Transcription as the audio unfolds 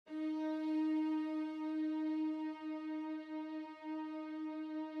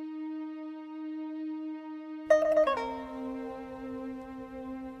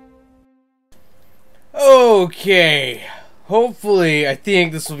Okay. Hopefully, I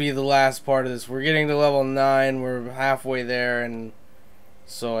think this will be the last part of this. We're getting to level 9. We're halfway there, and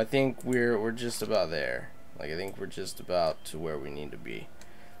so I think we're just about there. Like, I think we're just about to where we need to be.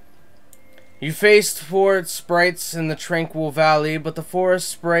 You faced forest sprites in the tranquil valley, but the forest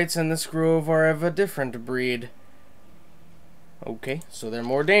sprites in this grove are of a different breed. Okay, so they're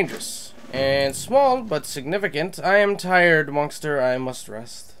more dangerous. And small, but significant. I am tired, monster. I must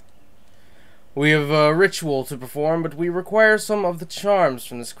rest. We have a ritual to perform, but we require some of the charms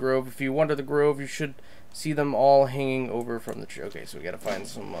from this grove. If you wander the grove, you should see them all hanging over from the tree. Okay, so we gotta find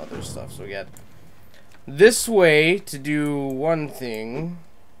some other stuff. So we got this way to do one thing,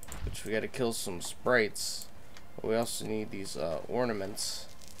 which we gotta kill some sprites. But we also need these ornaments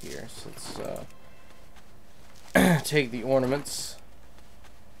here. So let's take the ornaments.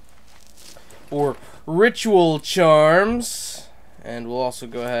 Or ritual charms. And we'll also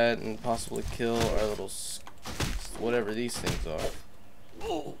go ahead and possibly kill our little whatever these things are.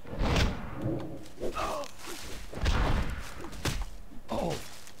 Oh. Oh. Oh.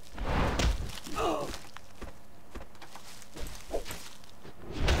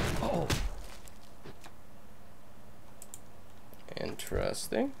 Oh.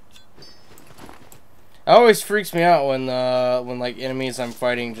 Interesting. It always freaks me out when like enemies I'm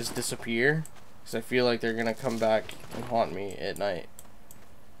fighting just disappear. I feel like they're gonna come back and haunt me at night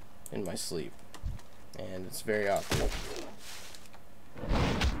in my sleep, and it's very awkward.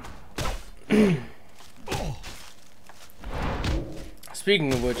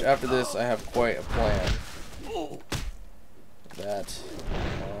 Speaking of which, after this I have quite a plan that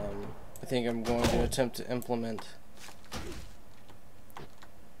I think I'm going to attempt to implement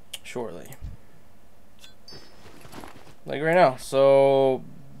shortly, like right now. So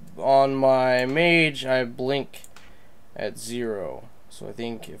on my mage, I blink at 0. So I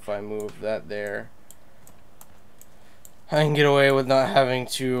think if I move that there, I can get away with not having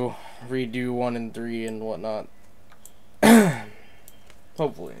to redo 1 and 3 and whatnot.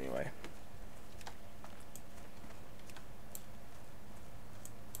 Hopefully, anyway.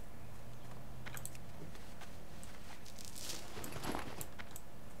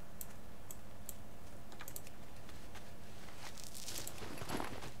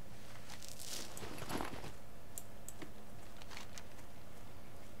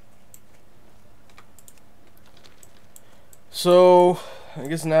 So, I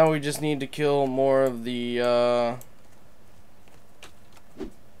guess now we just need to kill more of these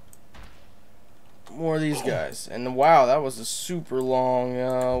guys. And wow, that was a super long,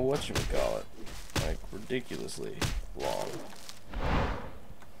 whatchamacallit. Like, ridiculously long.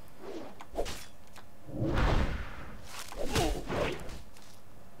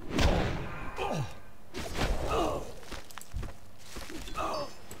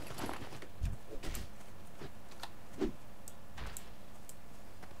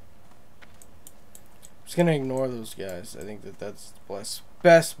 Just gonna ignore those guys. I think that's blessed.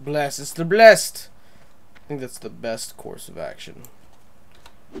 It's the blessed. I think that's the best course of action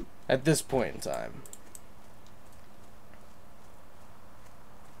at this point in time.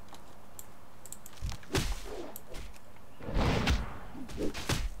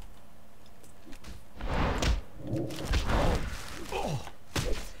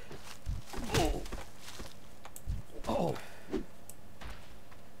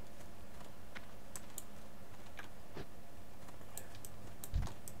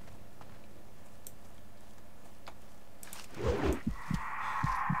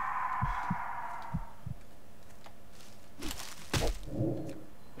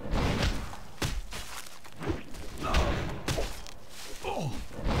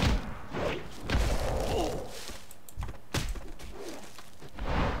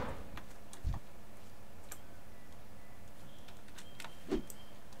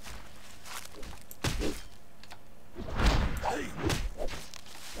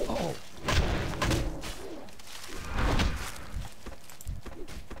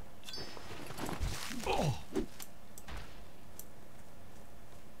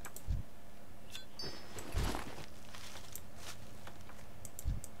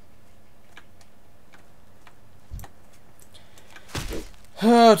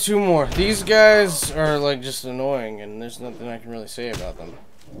 Oh, 2 more. These guys are like just annoying, and there's nothing I can really say about them.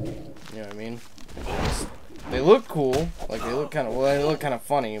 You know what I mean? They look cool. Like they look kind of they look kind of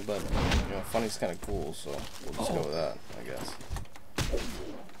funny, but you know, funny's kind of cool. So we'll just go with that, I guess.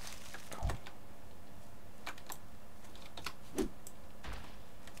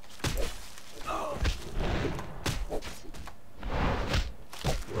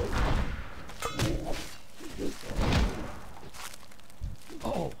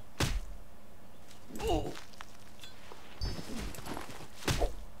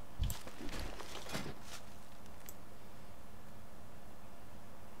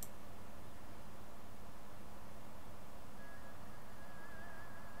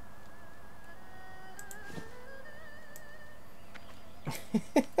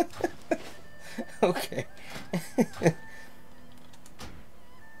 Okay.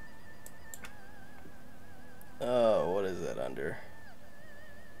 Oh, what is that under?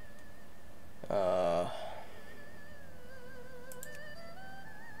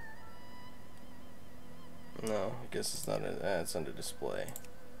 No, I guess it's not. It's under display.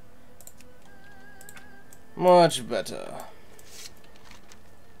 Much better.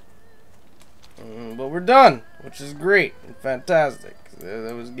 But we're done, which is great and fantastic.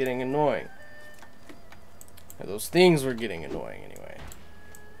 That was getting annoying. Those things were getting annoying anyway.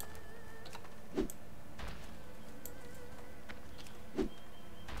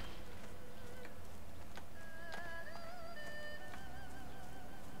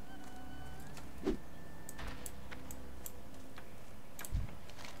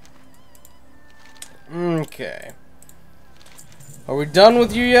 Okay. Are we done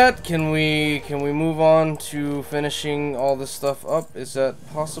with you yet? Can we move on to finishing all this stuff up? Is that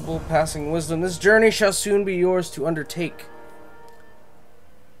possible? Passing wisdom. This journey shall soon be yours to undertake.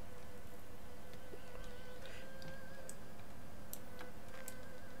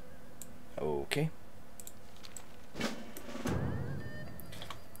 Okay.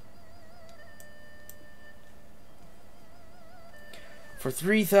 For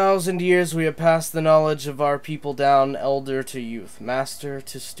 3,000 years we have passed the knowledge of our people down, elder to youth, master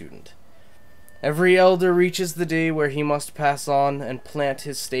to student. Every elder reaches the day where he must pass on and plant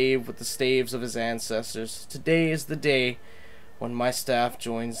his stave with the staves of his ancestors. Today is the day when my staff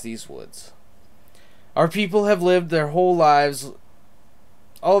joins these woods. Our people have lived their whole lives,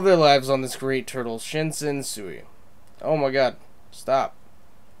 all their lives on this great turtle, Shinsen Sui. Oh my god, stop.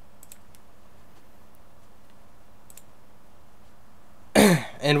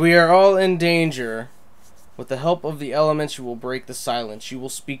 And we are all in danger. With the help of the elements, you will break the silence. You will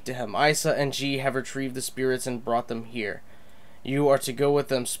speak to him. Isa and Ji have retrieved the spirits and brought them here. You are to go with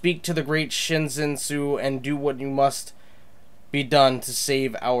them. Speak to the great Shinzen-su and do what you must be done to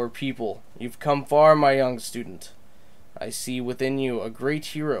save our people. You've come far, my young student. I see within you a great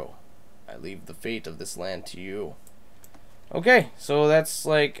hero. I leave the fate of this land to you. Okay, so that's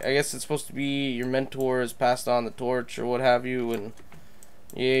like, I guess it's supposed to be your mentor has passed on the torch or what have you, and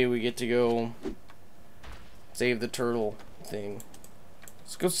yay, we get to go save the turtle thing.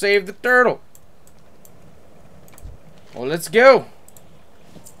 Let's go save the turtle. Well, let's go.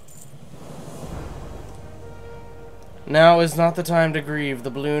 Now is not the time to grieve. The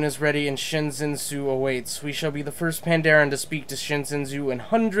balloon is ready and Shinzen-su awaits. We shall be the first Pandaren to speak to Shinzen-su in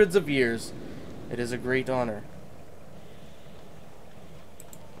hundreds of years. It is a great honor.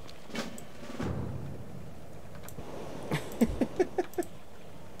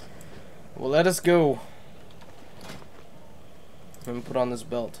 Well, let us go. Let me put on this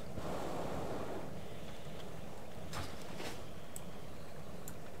belt.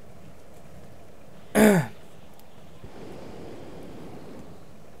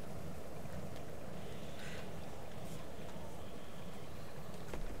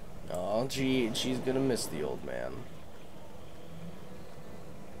 Oh, gee, she's gonna miss the old man.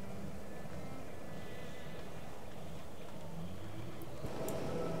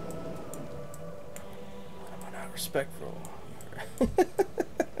 I'm not respectful.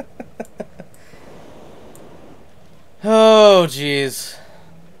 Oh, jeez.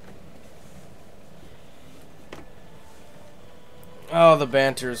 Oh, the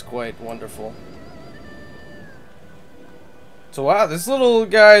banter is quite wonderful. So, wow, this little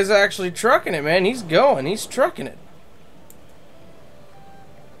guy's actually trucking it, man. He's going. He's trucking it.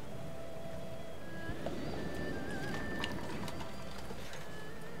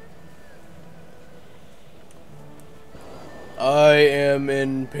 I am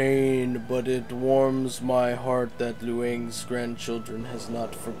in pain, but it warms my heart that Luang's grandchildren has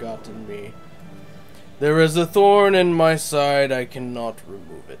not forgotten me. There is a thorn in my side, I cannot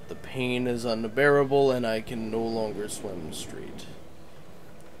remove it. The pain is unbearable, and I can no longer swim straight.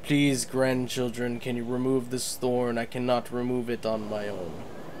 Please, grandchildren, can you remove this thorn? I cannot remove it on my own.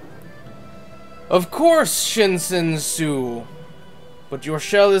 Of course, Shinsen-su! But your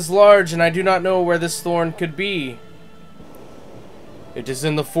shell is large, and I do not know where this thorn could be. It is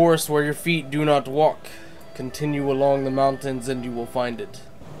in the forest where your feet do not walk. Continue along the mountains and you will find it.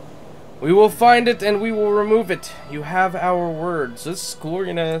 We will find it and we will remove it. You have our word. So this is cool. We're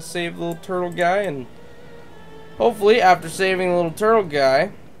gonna save the little turtle guy, and hopefully after saving the little turtle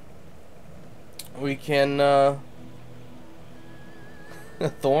guy, we can, a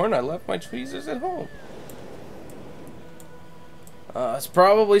thorn? I left my tweezers at home. It's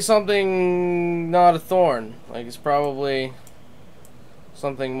probably something not a thorn. Like, it's probably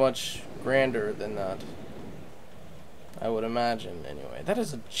something much grander than that. I would imagine, anyway. That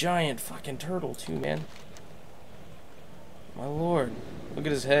is a giant fucking turtle, too, man. My lord. Look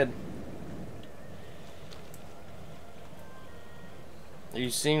at his head. Are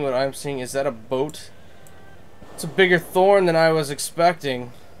you seeing what I'm seeing? Is that a boat? It's a bigger thorn than I was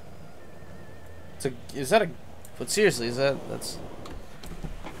expecting. Is that a... But seriously, that's...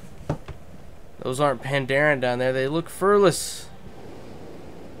 Those aren't Pandaren down there. They look furless.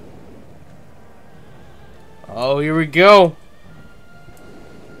 Oh, here we go.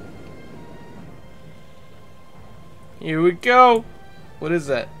 Here we go. What is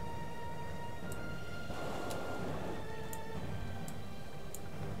that?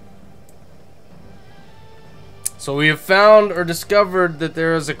 So we have found or discovered that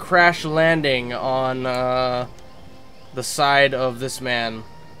there is a crash landing on the side of this man.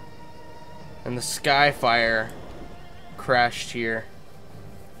 And the Skyfire crashed here.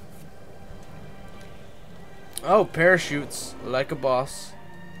 Oh, parachutes, like a boss.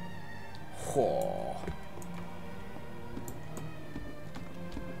 Oh.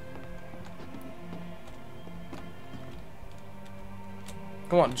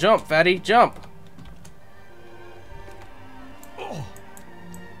 Come on, jump, fatty, jump. Oh.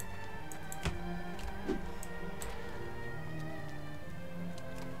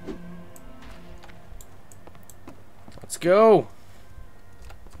 Let's go.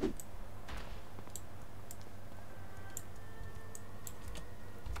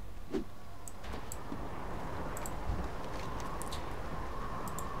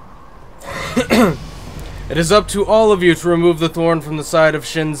 It is up to all of you to remove the thorn from the side of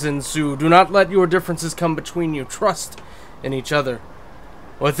Shinzen Su. Do not let your differences come between you. Trust in each other.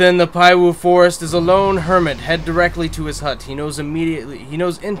 Within the Paiwu forest is a lone hermit. Head directly to his hut. He knows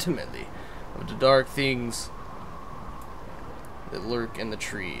intimately of the dark things that lurk in the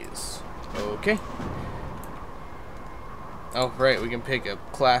trees. Okay. Oh, right, we can pick a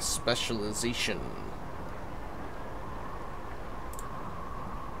class specialization.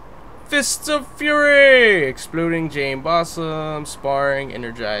 Fists of Fury! Exploding Jane Blossom, Sparring,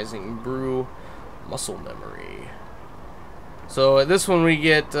 Energizing Brew, Muscle Memory. So at this one we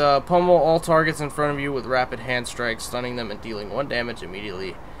get pummel all targets in front of you with rapid hand strikes, stunning them and dealing 1 damage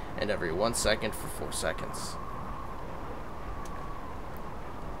immediately and every 1 second for 4 seconds.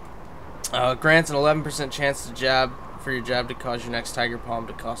 Grants an 11% chance to jab for your jab to cause your next Tiger Palm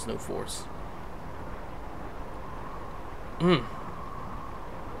to cost no force.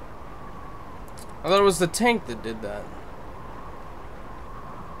 I thought it was the tank that did that.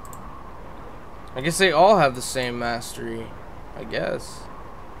 I guess they all have the same mastery. I guess.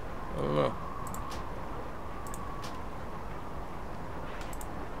 I don't know.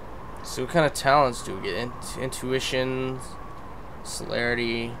 So what kind of talents do we get? Intuition,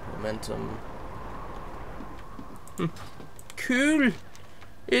 celerity, momentum. Cool.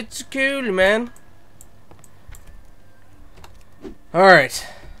 It's cool, man. Alright.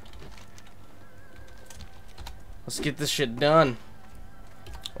 Let's get this shit done.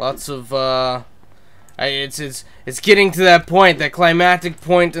 Lots of it's getting to that point, that climactic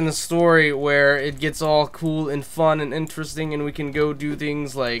point in the story where it gets all cool and fun and interesting, and we can go do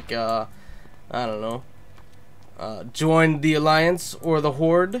things like I don't know, join the Alliance or the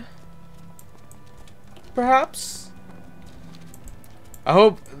Horde, perhaps. I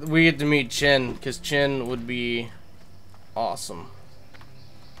hope we get to meet Chen, because Chen would be awesome.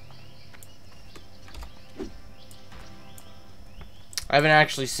 I haven't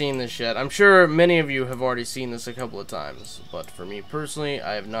actually seen this yet. I'm sure many of you have already seen this a couple of times, but for me personally,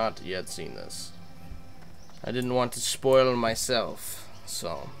 I have not yet seen this. I didn't want to spoil myself,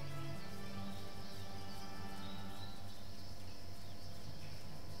 so.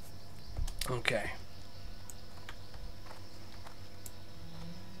 Okay.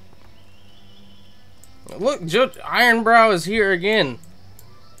 Look, Ironbrow is here again.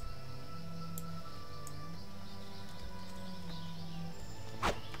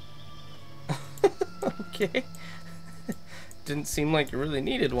 Okay. Didn't seem like you really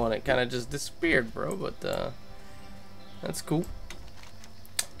needed one. It kind of just disappeared, bro, but that's cool.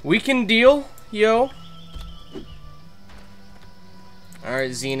 We can deal, yo.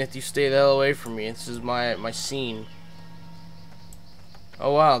 Alright, Zenith, you stay the hell away from me. This is my scene.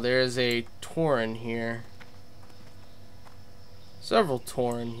 Oh wow, there is a Tauren here. Several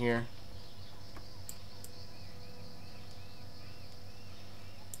Tauren here.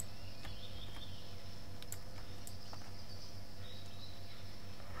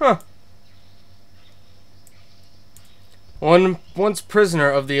 Huh. Once prisoner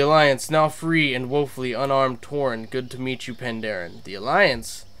of the Alliance, now free and woefully unarmed Tauren. Good to meet you, Pandaren. The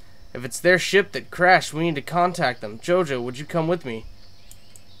Alliance? If it's their ship that crashed, we need to contact them. Jojo, would you come with me?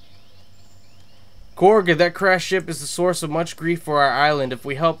 Korg, that crashed ship is the source of much grief for our island. If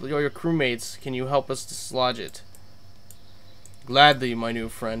we help your crewmates, can you help us dislodge it? Gladly, my new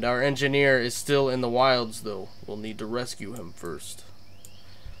friend. Our engineer is still in the wilds, though. We'll need to rescue him first.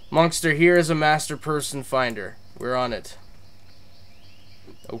 Monkster, here is a master person finder. We're on it.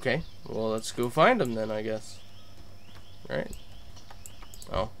 Okay, well, let's go find him then, I guess. Right?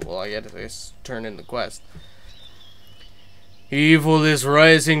 Oh, well, I guess turn in the quest. Evil is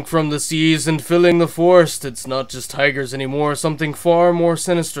rising from the seas and filling the forest. It's not just tigers anymore. Something far more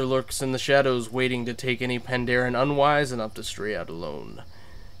sinister lurks in the shadows, waiting to take any Pandaren unwise enough to stray out alone.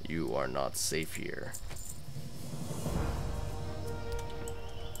 You are not safe here.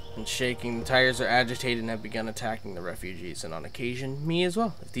 And shaking, the tigers are agitated and have begun attacking the refugees, and on occasion, me as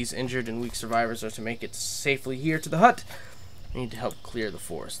well. If these injured and weak survivors are to make it safely here to the hut, we need to help clear the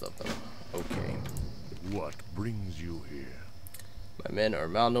forest of them. Okay. What brings you here? My men are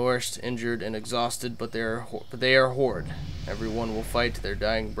malnourished, injured, and exhausted, but they are horde. Everyone will fight to their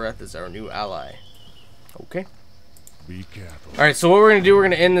dying breath as our new ally. Okay. Be careful. Alright, so what we're going to do, we're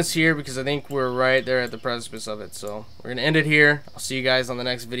going to end this here because I think we're right there at the precipice of it. So we're going to end it here. I'll see you guys on the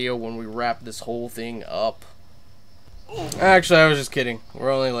next video when we wrap this whole thing up. Actually, I was just kidding.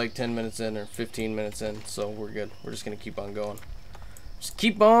 We're only like 10 minutes in or 15 minutes in, so we're good. We're just going to keep on going. Just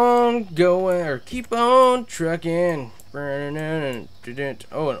keep on going, or keep on trucking. Oh,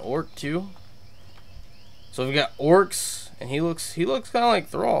 an orc too. So we got orcs, and he looks kind of like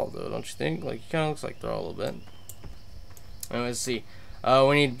Thrall though, don't you think? Like he kind of looks like Thrall a little bit. And let's see.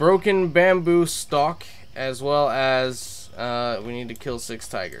 We need broken bamboo stalk, as well as we need to kill 6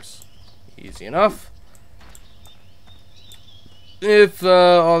 tigers. Easy enough. If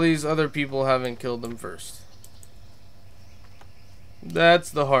all these other people haven't killed them first. That's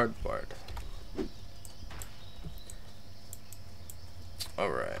the hard part.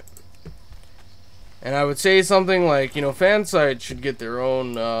 Alright. And I would say something like, you know, Fansite should get their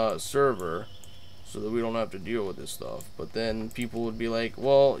own server so that we don't have to deal with this stuff. But then people would be like,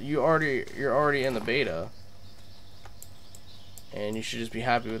 well, you're already in the beta. And you should just be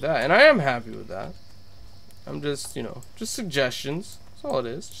happy with that. And I am happy with that. I'm just, you know, just suggestions. That's all it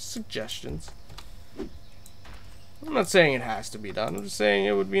is. Just suggestions. I'm not saying it has to be done. I'm just saying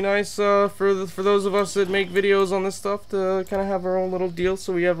it would be nice for those of us that make videos on this stuff to kind of have our own little deal,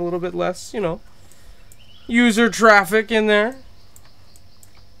 so we have a little bit less, you know, user traffic in there.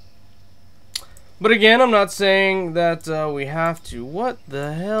 But again, I'm not saying that we have to. What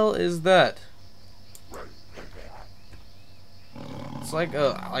the hell is that? It's like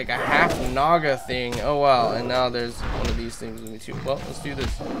a half Naga thing. Oh wow! And now there's one of these things with me too. Well, let's do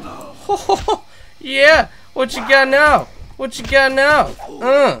this. Yeah. What you got now? What you got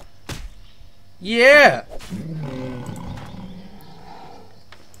now? Yeah.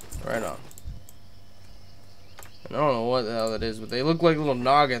 Right on. I don't know what the hell that is, but they look like little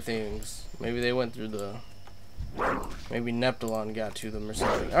Naga things. Maybe they went through the... Maybe Neptulon got to them or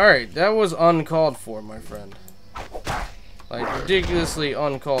something. Alright, that was uncalled for, my friend. Like, ridiculously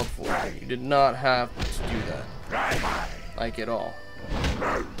uncalled for. You did not have to do that. Like, at all.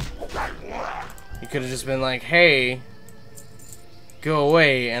 You could have just been like, hey, go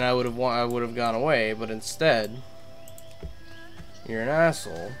away, and I would have gone away, but instead, you're an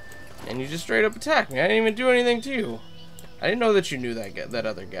asshole, and you just straight up attacked me. I didn't even do anything to you. I didn't know that you knew that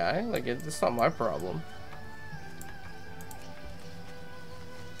other guy. Like, it's not my problem.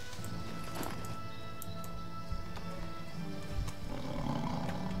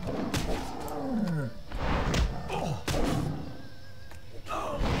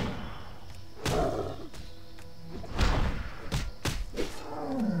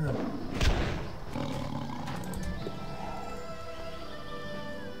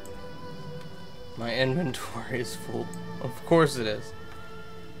 My inventory is full. Of course it is.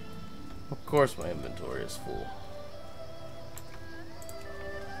 Of course my inventory is full.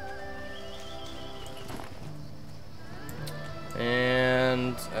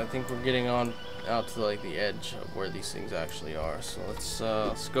 And I think we're getting on out to like the edge of where these things actually are. So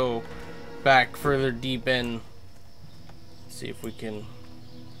let's go back further deep in. See if we can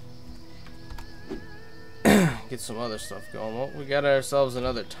get some other stuff going. Well, we got ourselves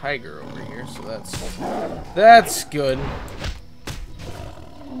another tiger over here, so that's good.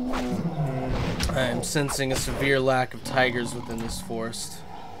 I am sensing a severe lack of tigers within this forest.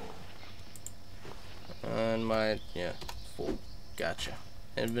 And yeah, full. Gotcha.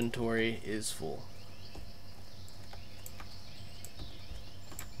 Inventory is full.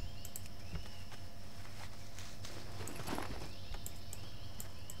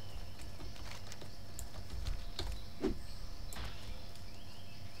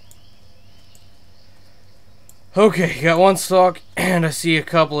 Okay, got one stalk, and I see a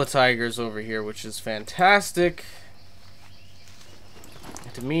couple of tigers over here, which is fantastic.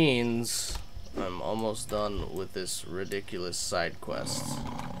 It means I'm almost done with this ridiculous side quest.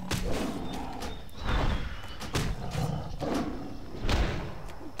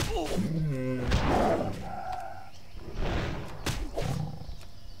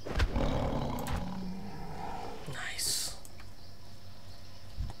 Nice.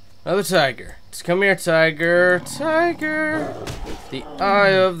 Another tiger. Just come here, tiger. Tiger. The eye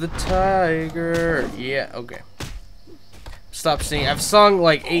of the tiger. Yeah, okay. Stop singing. I've sung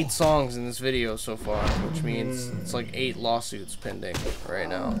like 8 songs in this video so far, which means it's like 8 lawsuits pending right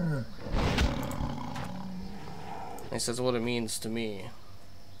now. At least that's what it means to me.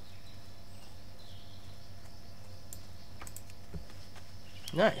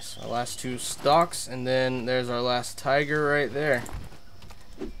 Nice. Our last 2 stalks, and then there's our last tiger right there.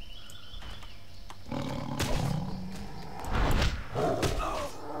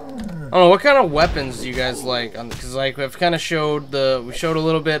 I don't know, what kind of weapons do you guys like? Because like I've kind of showed we showed a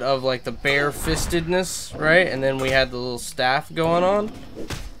little bit of like the bare-fistedness, right? And then we had the little staff going on,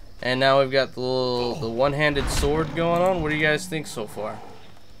 and now we've got the one-handed sword going on. What do you guys think so far?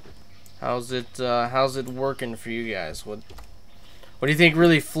 How's it working for you guys? What do you think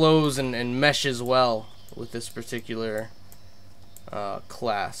really flows and meshes well with this particular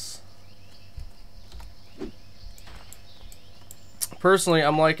class? Personally,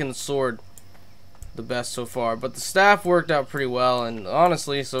 I'm liking the sword the best so far, but the staff worked out pretty well, and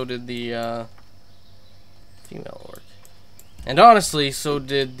honestly, so did the female orc. And honestly, so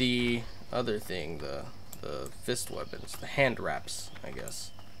did the other thing, the fist weapons, the hand wraps, I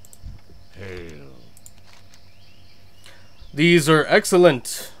guess. Hail. These are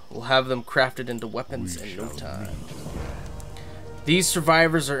excellent. We'll have them crafted into weapons in no time. These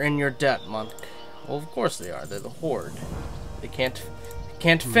survivors are in your debt, monk. Well, of course they are. They're the Horde. They can't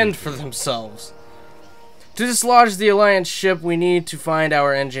fend for themselves. To dislodge the Alliance ship, we need to find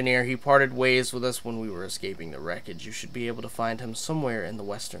our engineer. He parted ways with us when we were escaping the wreckage. You should be able to find him somewhere in the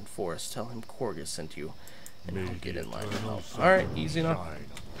Western Forest. Tell him Korga sent you, and he'll get in line to help. Alright, easy enough.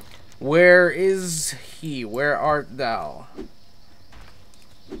 Where is he? Where art thou?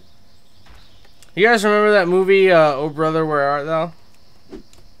 You guys remember that movie, Oh Brother, Where Art Thou?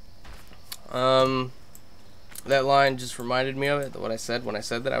 That line just reminded me of it, what I said when I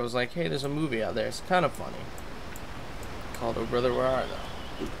said that. I was like, hey, there's a movie out there. It's kind of funny. Called Oh Brother, Where Art Thou?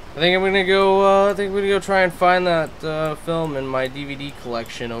 I think I'm gonna go try and find that film in my DVD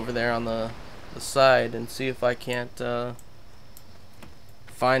collection over there on the side and see if I can't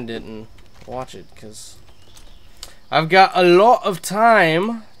find it and watch it, because I've got a lot of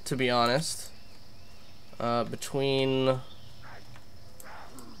time, to be honest, between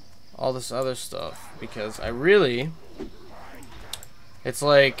all this other stuff, because I really, it's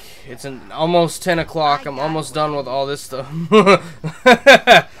like, it's almost 10 o'clock, I'm almost done with all this stuff.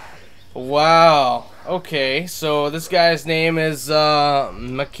 Wow. Okay, so this guy's name is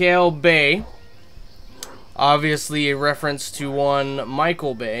Mikhail Bay. Obviously a reference to one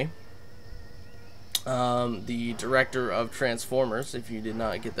Michael Bay, the director of Transformers, if you did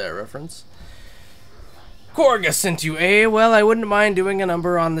not get that reference. Korga sent you, eh? Well, I wouldn't mind doing a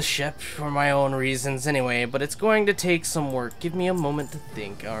number on the ship for my own reasons anyway, but it's going to take some work. Give me a moment to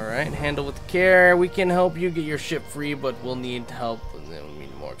think, alright? Handle with care. We can help you get your ship free, but we'll need help. And then we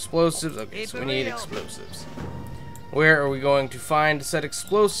need more explosives. Okay, so we need explosives. Where are we going to find said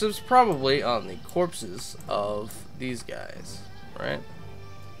explosives? Probably on the corpses of these guys, right?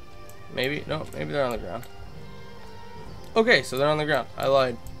 Maybe? No, maybe they're on the ground. Okay, so they're on the ground. I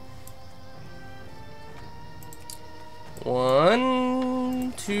lied.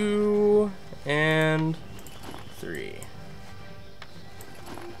 1, 2, and 3.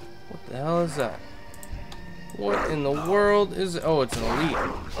 What the hell is that? What in the world is it? Oh, it's an elite.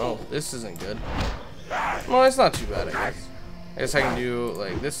 Oh, this isn't good. Well, it's not too bad, I guess. I guess I can do,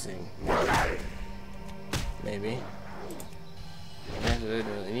 like, this thing. Maybe. I didn't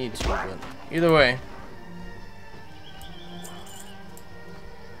really need to, but either way.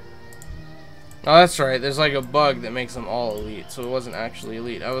 Oh, that's right. There's like a bug that makes them all elite, so it wasn't actually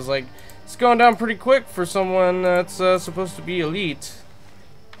elite. I was like, it's going down pretty quick for someone that's supposed to be elite.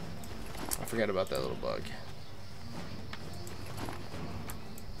 I forgot about that little bug.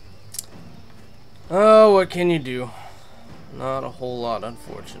 Oh, what can you do? Not a whole lot,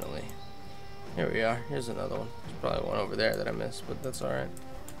 unfortunately. Here we are. Here's another one. There's probably one over there that I missed, but that's alright.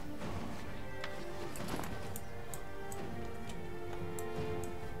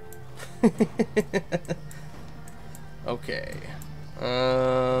 Okay.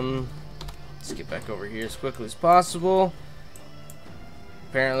 Let's get back over here as quickly as possible.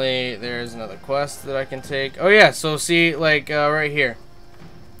 Apparently, there's another quest that I can take. Oh yeah, so see, like, right here.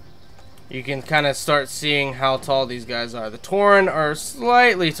 You can kind of start seeing how tall these guys are. The Tauren are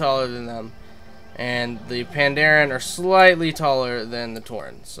slightly taller than them. And the Pandaren are slightly taller than the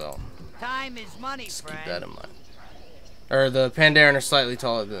Tauren, so... Time is money, just friend. keep that in mind. Or the Pandaren are slightly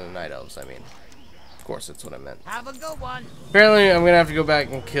taller than the Night Elves, I mean. Of course, that's what I meant. Have a good one. Apparently, I'm gonna have to go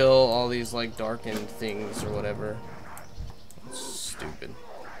back and kill all these, like, darkened things or whatever. It's stupid.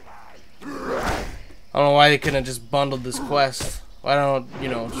 I don't know why they couldn't have just bundled this quest. Why don't, you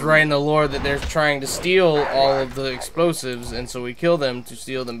know, just write in the lore that they're trying to steal all of the explosives, and so we kill them to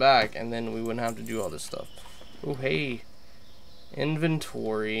steal them back, and then we wouldn't have to do all this stuff. Oh, hey.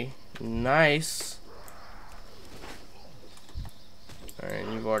 Inventory. Nice. Alright,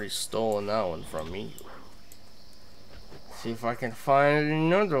 you've already stolen that one from me. See if I can find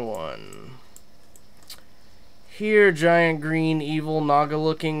another one. Here, giant green evil naga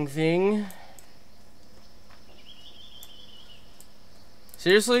looking thing.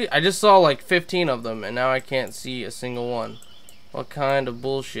 Seriously? I just saw like 15 of them and now I can't see a single one. What kind of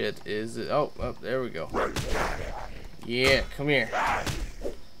bullshit is it? Oh, there we go. Yeah, come here.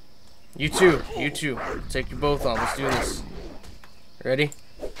 You too. You too. Take you both on. Let's do this. Ready?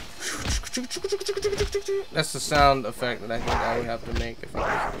 That's the sound effect that I think I would have to make if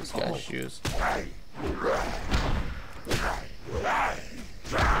I was in this guy's shoes.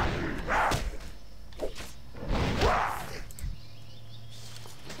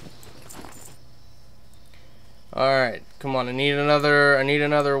 Alright, come on, I need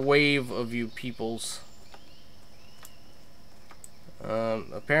another wave of you peoples.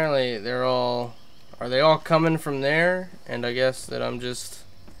 Apparently are they all coming from there? And I guess that I'm just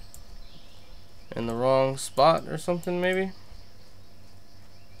in the wrong spot or something, maybe?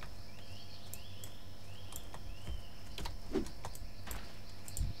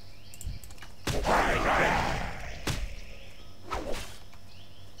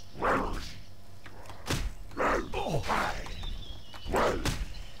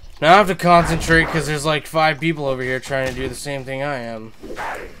 Now I have to concentrate because there's like 5 people over here trying to do the same thing I am.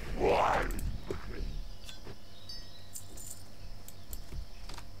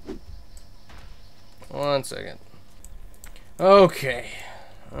 One second. Okay.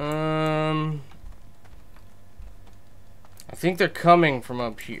 I think they're coming from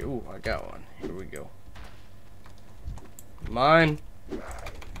up here. Ooh, I got one. Here we go. Mine.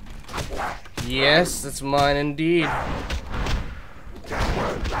 Yes, that's mine indeed.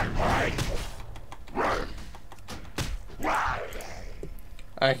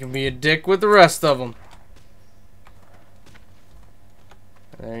 I can be a dick with the rest of them.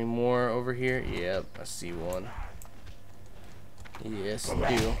 Are there any more over here? Yep, I see one. Yes,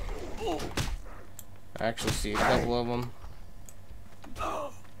 I do. I actually see a couple of them.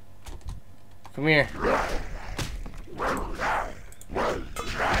 Come here.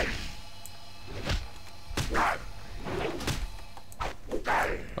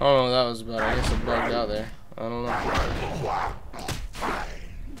 I don't know what that was about. I guess it bugged out there. I don't know.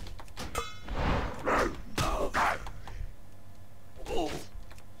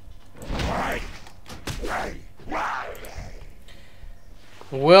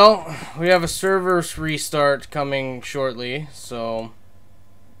 Well, we have a server restart coming shortly, so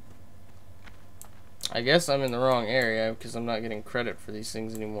I guess I'm in the wrong area because I'm not getting credit for these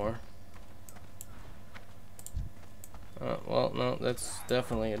things anymore. Well, no, that's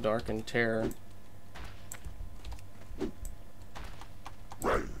definitely a darkened terror.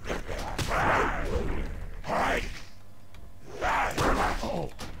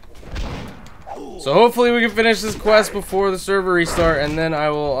 So hopefully we can finish this quest before the server restart, and then I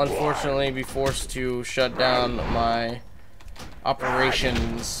will unfortunately be forced to shut down my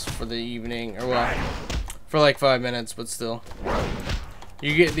operations for the evening, or well, for like 5 minutes, but still.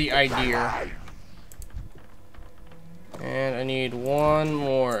 You get the idea. And I need one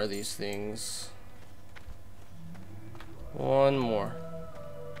more of these things. One more.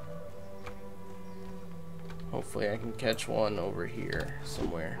 Hopefully I can catch one over here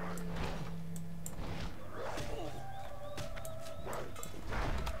somewhere.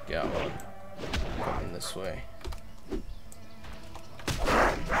 Got one. Coming this way.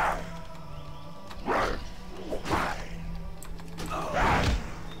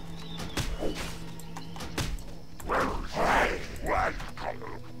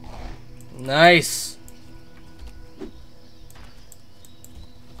 Nice.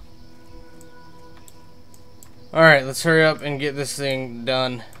 Alright, let's hurry up and get this thing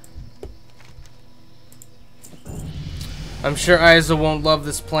done. I'm sure Isa won't love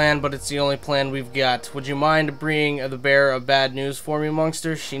this plan, but it's the only plan we've got. Would you mind bringing the bearer of bad news for me,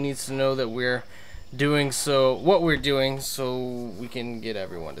 Monster? She needs to know that we're doing what we're doing, so we can get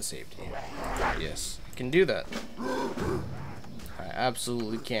everyone to safety. Yes, I can do that. I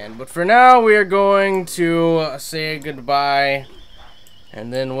absolutely can. But for now, we are going to say goodbye.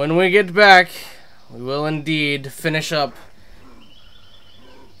 And then when we get back, we will indeed finish up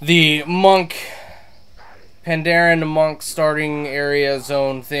the Pandaren monk starting area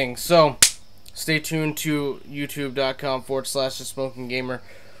zone thing. So, stay tuned to youtube.com/thesmokinggamer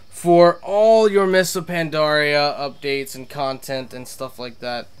for all your Mists of Pandaria updates and content and stuff like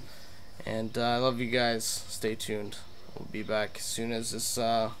that. And I love you guys. Stay tuned. We'll be back as soon as this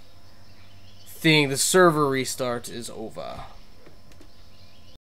the server restart is over.